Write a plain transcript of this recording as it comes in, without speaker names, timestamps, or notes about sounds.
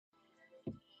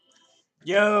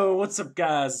Yo, what's up,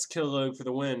 guys? It's Killog for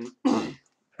the win.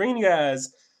 Bringing you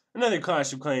guys another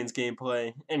Clash of Clans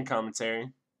gameplay and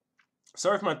commentary.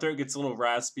 Sorry if my throat gets a little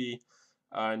raspy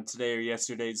in today or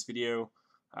yesterday's video.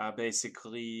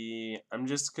 Basically, I'm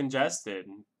just congested,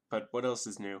 but what else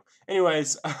is new?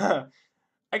 Anyways, I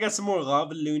got some more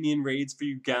Lavalunian raids for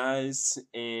you guys,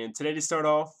 and today to start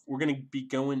off, we're going to be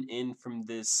going in from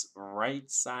this right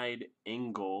side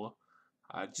angle.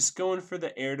 Just going for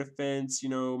the air defense,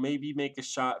 maybe make a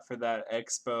shot for that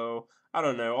expo. I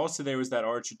don't know. Also, there was that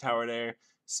archer tower there,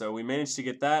 so we managed to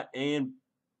get that, and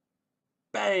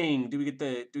bang! Do we get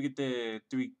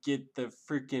the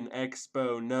freaking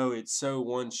expo? No, it's so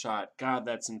one shot. God,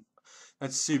 that's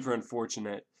super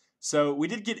unfortunate. So we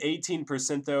did get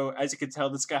 18% though. As you can tell,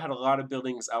 this guy had a lot of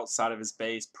buildings outside of his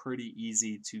base, pretty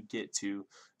easy to get to.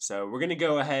 So we're gonna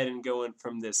go ahead and go in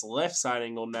from this left side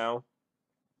angle now.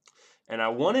 And I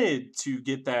wanted to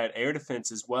get that air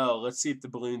defense as well. Let's see if the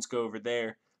balloons go over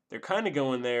there. They're kind of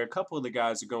going there. A couple of the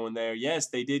guys are going there. Yes,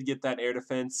 they did get that air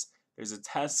defense. There's a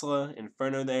Tesla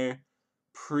Inferno there.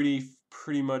 Pretty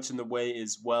much in the way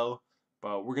as well.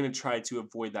 But we're going to try to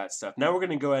avoid that stuff. Now we're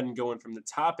going to go ahead and go in from the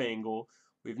top angle.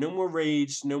 We have no more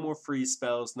rage, no more freeze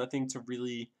spells, nothing to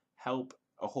really help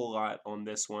a whole lot on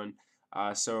this one.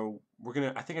 So we're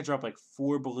going to, I think I dropped like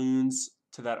 4 balloons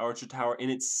to that archer tower, and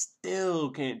it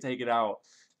still can't take it out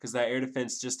because that air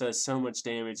defense just does so much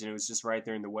damage, and it was just right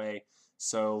there in the way.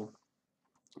 So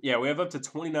yeah, we have up to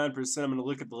 29%. I'm going to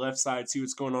look at the left side, see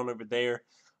what's going on over there.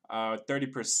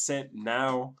 30%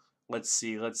 now. Let's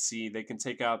see. They can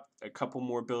take out a couple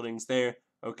more buildings there.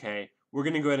 Okay, we're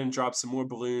going to go ahead and drop some more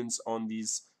balloons on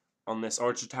this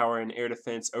archer tower and air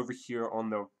defense over here on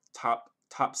the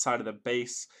top side of the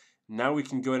base. Now we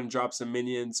can go ahead and drop some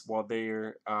minions while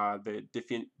the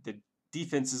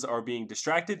defenses are being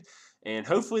distracted, and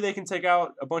hopefully they can take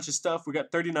out a bunch of stuff. We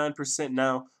got 39%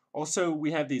 now. Also,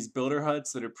 we have these builder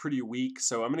huts that are pretty weak,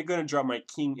 so I'm going to go ahead and drop my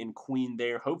king and queen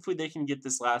there. Hopefully they can get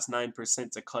this last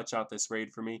 9% to clutch out this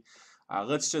raid for me.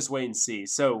 Let's just wait and see.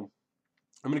 So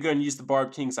I'm going to go ahead and use the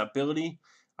Barb King's ability.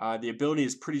 The ability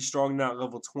is pretty strong now at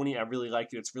level 20. I really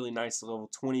like it. It's really nice at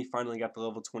level 20. Finally got the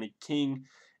level 20 king.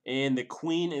 And the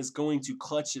queen is going to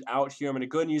clutch it out here. I'm going to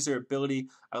go ahead and use her ability.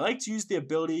 I like to use the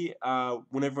ability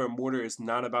whenever a mortar is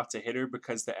not about to hit her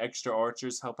because the extra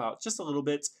archers help out just a little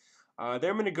bit.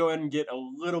 There I'm going to go ahead and get a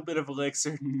little bit of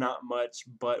elixir, not much,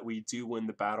 but we do win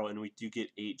the battle and we do get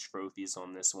 8 trophies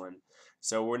on this one.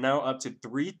 So we're now up to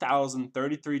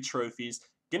 3,033 trophies.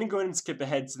 Gonna go ahead and skip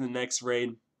ahead to the next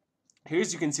raid. Here,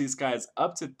 as you can see, this guy has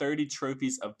up to 30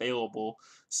 trophies available.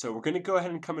 So we're going to go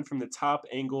ahead and come in from the top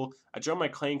angle. I drop my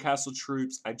clan castle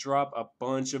troops. I drop a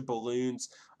bunch of balloons.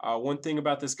 One thing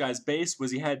about this guy's base was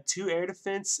he had 2 air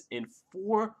defense and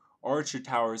 4 archer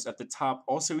towers at the top.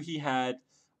 Also, he had,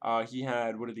 what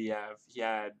did he have? He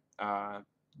had,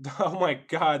 oh my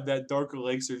god, that dark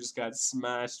elixir just got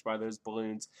smashed by those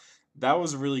balloons. That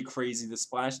was really crazy. The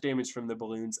splash damage from the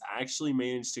balloons actually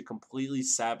managed to completely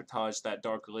sabotage that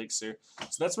Dark Elixir.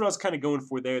 So that's what I was kind of going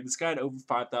for there. This guy had over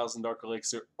 5,000 Dark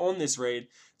Elixir on this raid.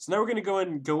 So now we're going to go ahead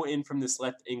and go in from this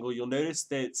left angle. You'll notice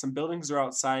that some buildings are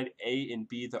outside A and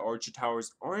B. The Archer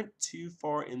Towers aren't too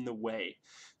far in the way.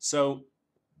 So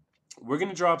we're going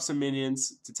to drop some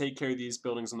minions to take care of these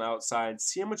buildings on the outside,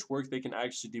 see how much work they can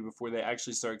actually do before they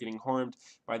actually start getting harmed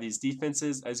by these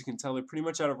defenses. As you can tell, they're pretty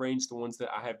much out of range, the ones that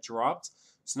I have dropped.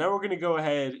 So now we're going to go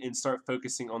ahead and start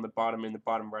focusing on the bottom and the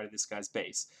bottom right of this guy's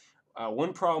base.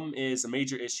 One problem is, a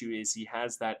major issue is he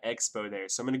has that expo there.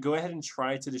 So I'm going to go ahead and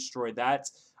try to destroy that.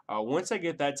 Once I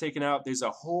get that taken out, there's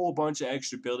a whole bunch of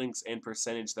extra buildings and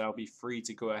percentage that I'll be free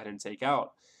to go ahead and take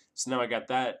out. So now I got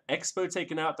that expo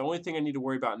taken out. The only thing I need to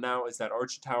worry about now is that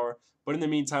archer tower. But in the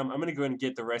meantime, I'm going to go ahead and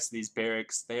get the rest of these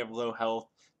barracks. They have low health.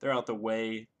 They're out the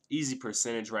way. Easy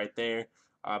percentage right there.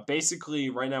 Basically,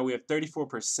 right now we have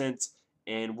 34%,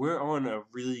 and we're on a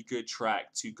really good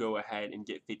track to go ahead and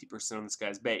get 50% on this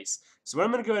guy's base. So what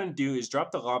I'm going to go ahead and do is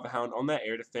drop the Lava Hound on that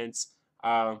air defense.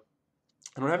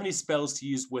 I don't have any spells to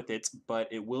use with it, but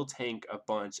it will tank a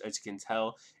bunch, as you can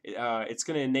tell. It's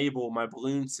going to enable my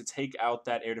balloons to take out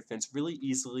that air defense really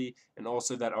easily, and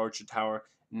also that archer tower.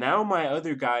 Now my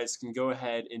other guys can go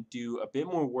ahead and do a bit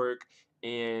more work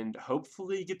and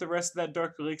hopefully get the rest of that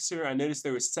dark elixir. I noticed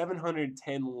there was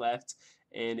 710 left,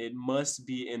 and it must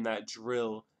be in that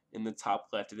drill in the top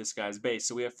left of this guy's base.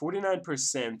 So we have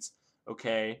 49%,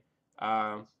 okay.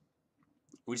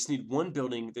 We just need one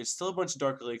building. There's still a bunch of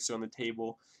Dark Elixir on the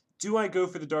table. Do I go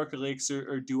for the Dark Elixir,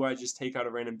 or do I just take out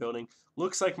a random building?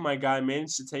 Looks like my guy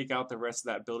managed to take out the rest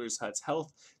of that Builder's Hut's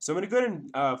health. So I'm going to go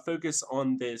ahead and focus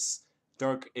on this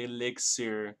Dark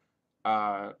Elixir.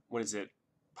 What is it?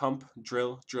 pump,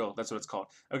 drill, that's what it's called.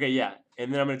 Okay, yeah,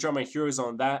 and then I'm going to drop my heroes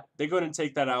on that. They go ahead and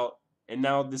take that out, and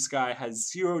now this guy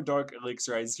has 0 dark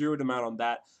elixir. I zeroed him out on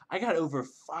that. I got over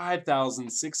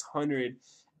 5,600,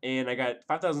 and I got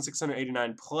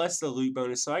 5,689 plus the loot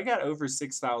bonus, so I got over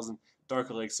 6,000 dark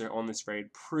elixir on this raid.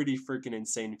 Pretty freaking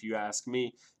insane if you ask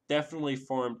me. Definitely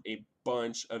farmed a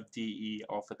bunch of DE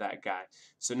off of that guy.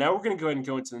 So now we're going to go ahead and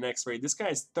go into the next raid. This guy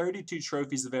has 32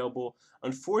 trophies available.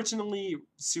 Unfortunately,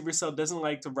 Supercell doesn't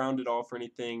like to round it off or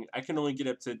anything. I can only get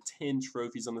up to 10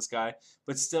 trophies on this guy,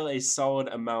 but still a solid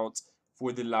amount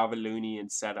for the Lavalunian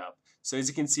setup. So as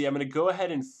you can see, I'm going to go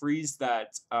ahead and freeze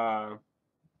that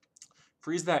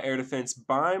air defense,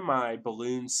 buy my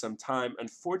balloons some time.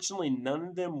 Unfortunately, none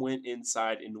of them went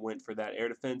inside and went for that air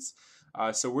defense.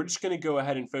 So we're just going to go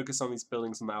ahead and focus on these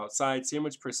buildings on the outside, see how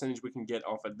much percentage we can get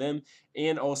off of them,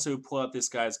 and also pull out this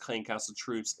guy's Clan Castle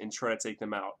troops and try to take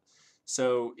them out.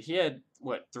 So he had,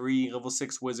 what, 3 level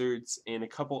 6 wizards and a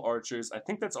couple archers. I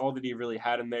think that's all that he really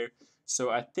had in there. So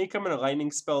I think I'm going to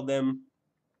lightning spell them,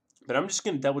 but I'm just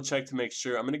going to double check to make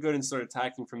sure. I'm going to go ahead and start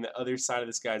attacking from the other side of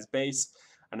this guy's base.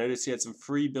 I noticed he had some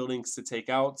free buildings to take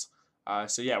out.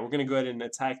 So yeah, we're going to go ahead and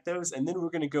attack those, and then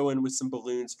we're going to go in with some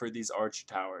balloons for these archer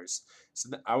towers. So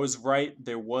I was right,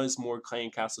 there was more Clan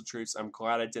Castle troops. I'm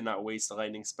glad I did not waste a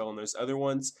lightning spell on those other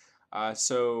ones.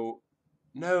 So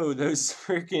no, those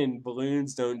freaking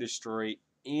balloons don't destroy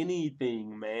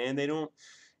anything, man. They don't.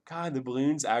 God, the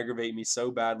balloons aggravate me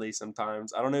so badly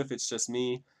sometimes. I don't know if it's just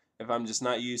me, if I'm just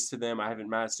not used to them. I haven't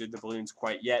mastered the balloons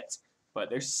quite yet, but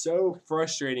they're so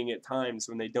frustrating at times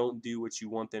when they don't do what you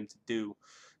want them to do.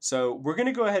 So we're going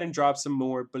to go ahead and drop some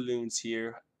more balloons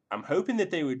here. I'm hoping that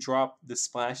they would drop the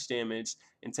splash damage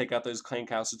and take out those Clan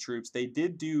Castle troops. They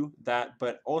did do that,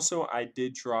 but also I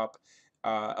did drop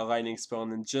a lightning spell,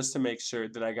 and then just to make sure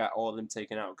that I got all of them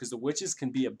taken out, because the witches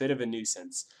can be a bit of a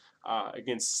nuisance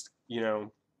against, you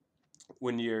know,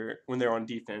 when they're on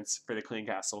defense for the Clan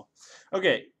Castle.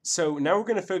 Okay, so now we're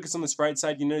going to focus on this right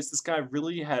side. You notice this guy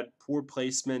really had poor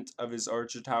placement of his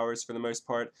archer towers for the most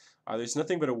part. There's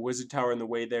nothing but a wizard tower in the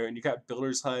way there, and you got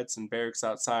builders huts and barracks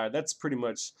outside. That's pretty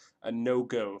much a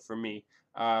no-go for me,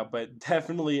 but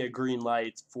definitely a green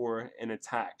light for an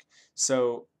attack.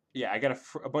 So yeah, I got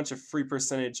a bunch of free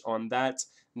percentage on that.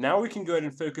 Now we can go ahead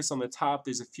and focus on the top.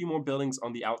 There's a few more buildings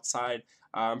on the outside.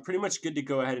 I'm pretty much good to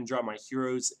go ahead and drop my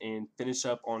heroes and finish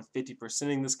up on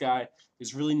 50%ing this guy.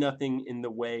 There's really nothing in the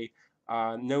way.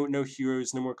 No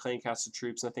heroes, no more Clan Castle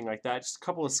troops, nothing like that. Just a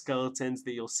couple of skeletons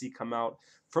that you'll see come out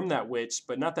from that witch,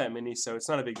 but not that many, so it's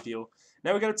not a big deal.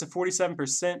 Now we got up to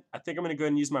 47%. I think I'm going to go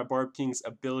ahead and use my Barb King's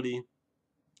ability,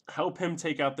 help him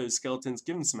take out those skeletons,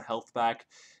 give him some health back,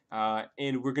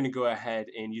 and we're going to go ahead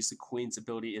and use the Queen's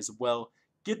ability as well.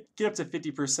 Get up to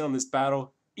 50% on this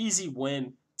battle. Easy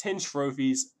win. 10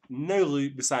 trophies. No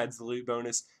loot besides the loot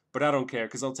bonus. But I don't care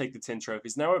because I'll take the 10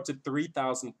 trophies. Now we're up to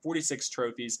 3,046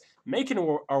 trophies. Making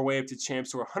our way up to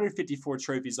champs. We're 154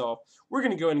 trophies off. We're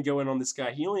going to go ahead and go in on this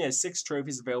guy. He only has 6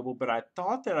 trophies available, but I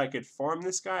thought that I could farm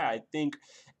this guy. I think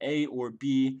A or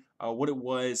B. What it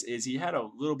was is he had a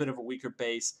little bit of a weaker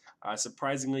base.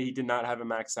 Surprisingly, he did not have a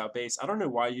maxed out base. I don't know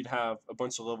why you'd have a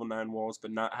bunch of level 9 walls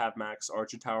but not have max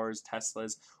archer towers,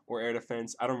 Teslas, or air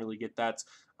defense. I don't really get that.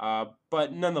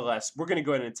 But nonetheless, we're going to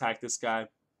go ahead and attack this guy.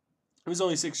 It was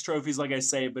only 6 trophies, like I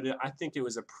say, but I think it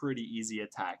was a pretty easy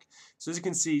attack. So as you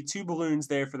can see, 2 balloons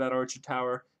there for that archer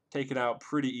tower. Take it out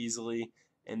pretty easily.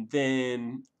 And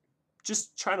then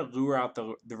just try to lure out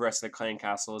the rest of the Clan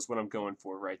Castle is what I'm going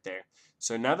for right there.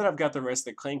 So now that I've got the rest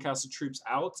of the Clan Castle troops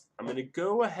out, I'm going to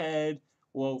go ahead.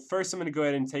 Well, first I'm going to go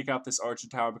ahead and take out this archer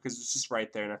tower because it's just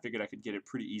right there, and I figured I could get it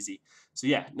pretty easy. So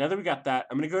yeah, now that we got that,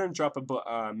 I'm going to go ahead and drop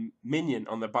a minion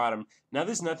on the bottom. Now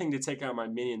there's nothing to take out my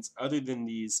minions other than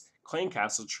these Clan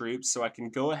Castle troops, so I can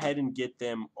go ahead and get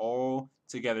them all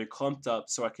together clumped up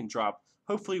so I can drop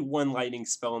hopefully 1 lightning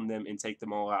spell on them and take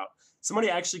them all out.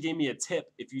 Somebody actually gave me a tip.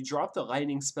 If you drop the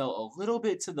lightning spell a little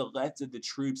bit to the left of the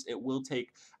troops, it will take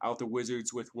out the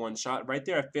wizards with 1 shot. Right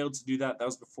there, I failed to do that. That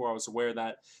was before I was aware of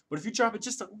that. But if you drop it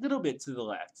just a little bit to the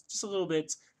left, just a little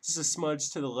bit, just a smudge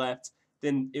to the left,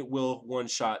 then it will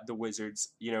 1-shot the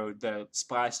wizards. You know, the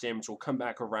splash damage will come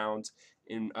back around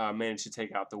and manage to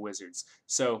take out the wizards.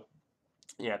 So,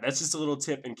 yeah, that's just a little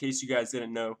tip in case you guys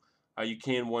didn't know. You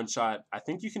can 1-shot. I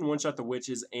think you can 1-shot the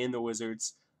witches and the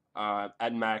wizards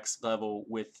at max level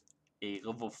with a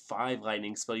level 5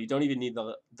 lightning spell. You don't even need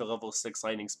the level 6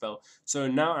 lightning spell. So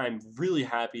now I'm really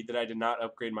happy that I did not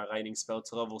upgrade my lightning spell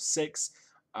to level 6.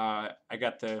 I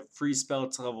got the free spell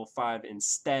to level 5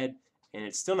 instead, and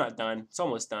it's still not done. It's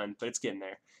almost done, but it's getting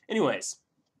there. Anyways,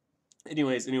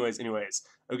 Anyways.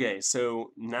 Okay,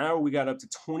 so now we got up to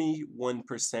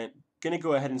 21%. Gonna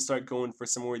go ahead and start going for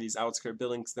some more of these outskirt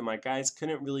buildings that my guys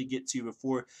couldn't really get to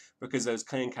before because those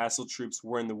clan castle troops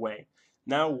were in the way.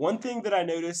 Now, one thing that I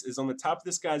noticed is on the top of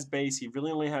this guy's base, he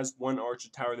really only has one archer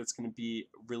tower that's going to be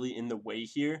really in the way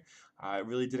here. It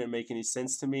really didn't make any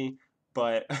sense to me,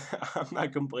 but I'm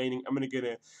not complaining. I'm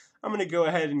gonna go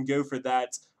ahead and go for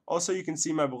that. Also, you can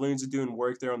see my balloons are doing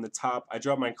work there on the top. I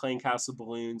dropped my clan castle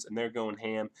balloons, and they're going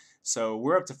ham. So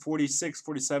we're up to 46,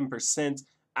 47%.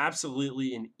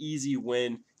 Absolutely an easy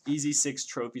win. Easy 6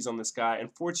 trophies on this guy.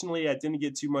 Unfortunately, I didn't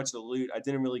get too much of the loot. I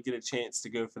didn't really get a chance to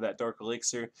go for that dark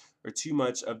elixir or too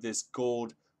much of this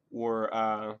gold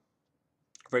or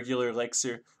regular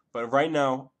elixir. But right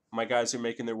now, my guys are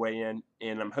making their way in,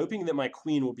 and I'm hoping that my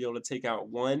queen will be able to take out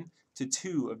 1 to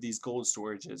 2 of these gold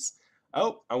storages.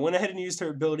 Oh, I went ahead and used her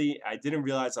ability. I didn't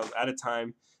realize I was out of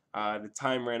time. The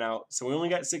time ran out, so we only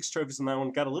got 6 trophies on that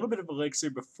one. Got a little bit of elixir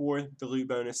before the loot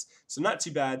bonus, so not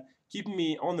too bad. Keeping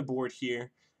me on the board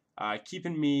here.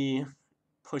 Keeping me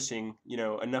pushing,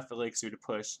 enough elixir to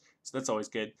push, so that's always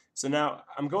good. So now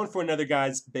I'm going for another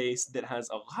guy's base that has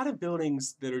a lot of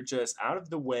buildings that are just out of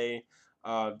the way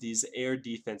of these air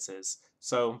defenses.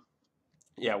 So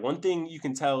yeah, one thing you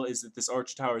can tell is that this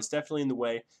archer tower is definitely in the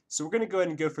way, so we're going to go ahead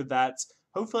and go for that.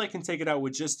 Hopefully I can take it out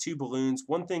with just 2 balloons.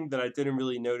 One thing that I didn't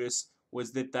really notice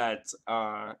was that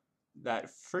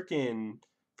freaking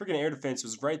air defense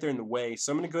was right there in the way,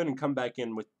 so I'm going to go ahead and come back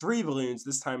in with 3 balloons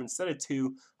this time instead of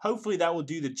 2. Hopefully that will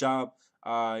do the job.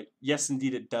 Yes,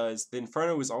 indeed it does. The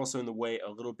Inferno was also in the way a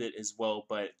little bit as well,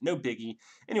 but no biggie.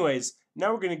 Anyways,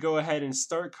 now we're going to go ahead and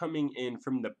start coming in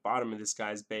from the bottom of this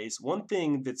guy's base. One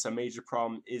thing that's a major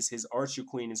problem is his Archer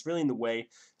Queen is really in the way,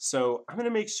 so I'm going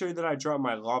to make sure that I drop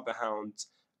my Lava Hound.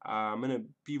 I'm going to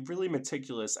be really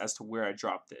meticulous as to where I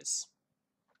drop this.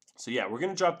 So yeah, we're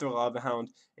going to drop the Lava Hound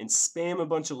and spam a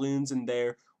bunch of loons in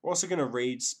there. We're also going to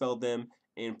rage spell them,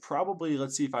 and probably,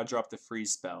 let's see if I drop the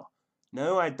freeze spell.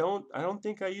 No, I don't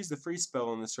think I used the freeze spell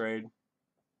on this raid.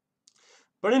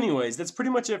 But anyways, that's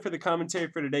pretty much it for the commentary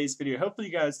for today's video. Hopefully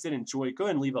you guys did enjoy. Go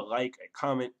ahead and leave a like, a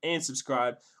comment, and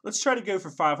subscribe. Let's try to go for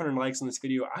 500 likes on this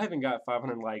video. I haven't got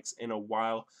 500 likes in a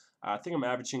while. I think I'm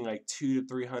averaging like 200 to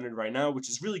 300 right now, which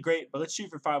is really great. But let's shoot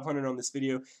for 500 on this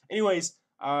video. Anyways,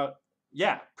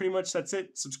 yeah, pretty much that's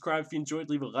it. Subscribe if you enjoyed,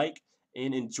 leave a like,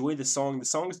 and enjoy the song. The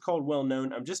song is called Well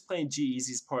Known. I'm just playing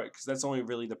G-Eazy's part because that's only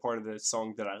really the part of the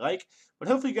song that I like. But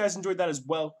hopefully you guys enjoyed that as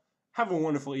well. Have a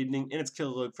wonderful evening, and it's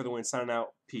Killer Look for the win. Signing out.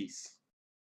 Peace.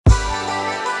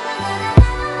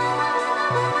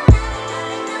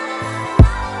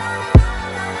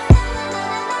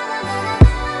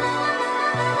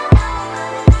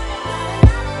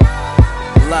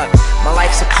 Look, my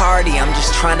life's a party, I'm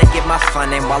just trying to get my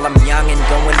fun in while I'm young and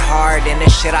going hard, and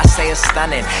the shit I say is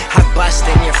stunning. I bust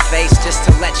in your face just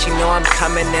to let you know I'm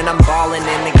coming, and I'm balling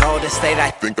in the Golden State.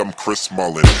 I think I'm Chris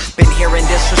Mullin. Been hearing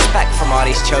disrespect from all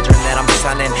these children that I'm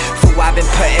sunning. Fool, I've been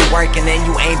putting work in and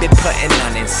you ain't been putting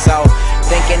none in. So,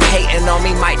 thinking hating on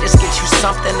me might just get you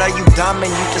something. Are you dumb and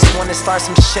you just want to start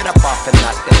some shit up off of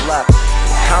nothing? Look,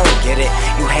 I don't get it,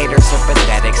 you haters are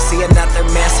pathetic. See another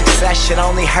man's success should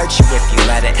only hurt you if you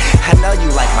let it. I know you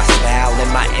like my style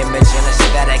and my image and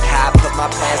aesthetic. How I put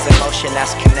my plans in motion,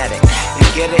 that's kinetic. You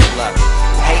get it? Look,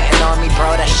 hating on me,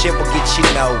 bro, that shit will get you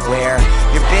nowhere.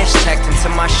 Your bitch checked into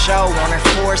my show on her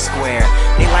Foursquare.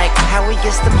 They like how we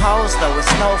gets them hoes though, it's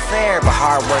no fair. But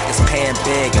hard work is paying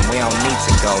big and we don't need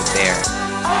to go there.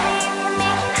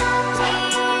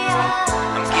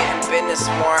 I'm getting business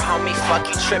more, homie, fuck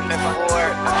you tripping for.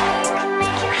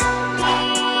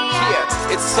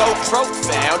 Yeah, it's so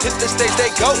profound. Hit the stage,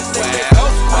 they go well.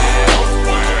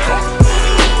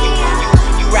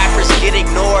 You rappers get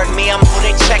ignored, me, I'm who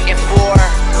they checking for.